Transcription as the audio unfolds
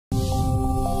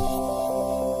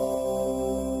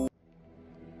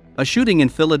A shooting in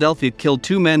Philadelphia killed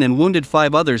 2 men and wounded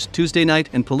 5 others Tuesday night,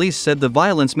 and police said the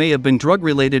violence may have been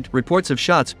drug-related. Reports of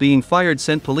shots being fired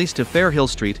sent police to Fairhill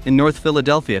Street in North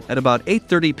Philadelphia at about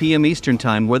 8:30 p.m. Eastern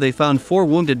Time, where they found 4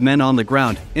 wounded men on the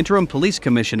ground. Interim Police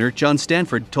Commissioner John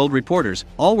Stanford told reporters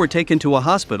all were taken to a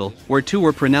hospital, where 2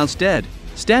 were pronounced dead.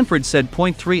 Stanford said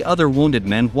 3 other wounded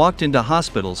men walked into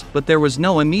hospitals, but there was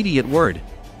no immediate word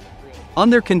on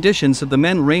their conditions. The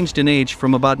men ranged in age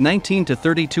from about 19 to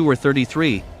 32 or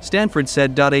 33, Stanford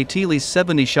said. At least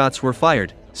 70 shots were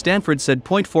fired. Stanford said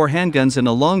 4 handguns and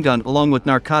a long gun along with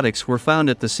narcotics were found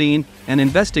at the scene, and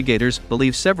investigators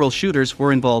believe several shooters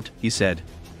were involved, he said.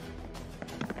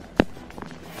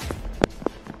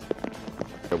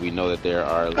 We know that there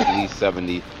are at least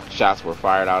 70 shots were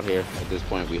fired out here. At this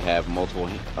point, we have multiple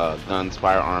guns,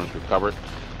 firearms recovered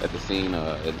at the scene.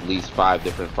 At least 5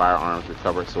 different firearms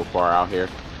recovered so far out here.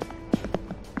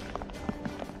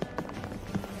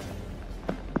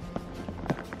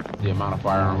 The amount of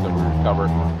firearms that were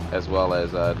recovered, as well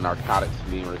as narcotics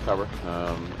being recovered.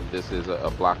 This is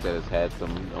a block that has had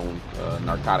some known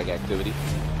narcotic activity.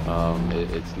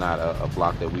 It's not a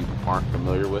block that we aren't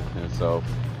familiar with, and so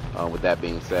with that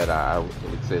being said, I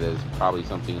would say there's probably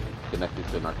something connected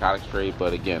to the narcotics trade,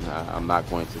 but again, I'm not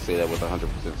going to say that with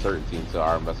 100% certainty until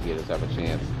our investigators have a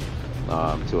chance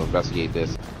to investigate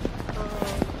this.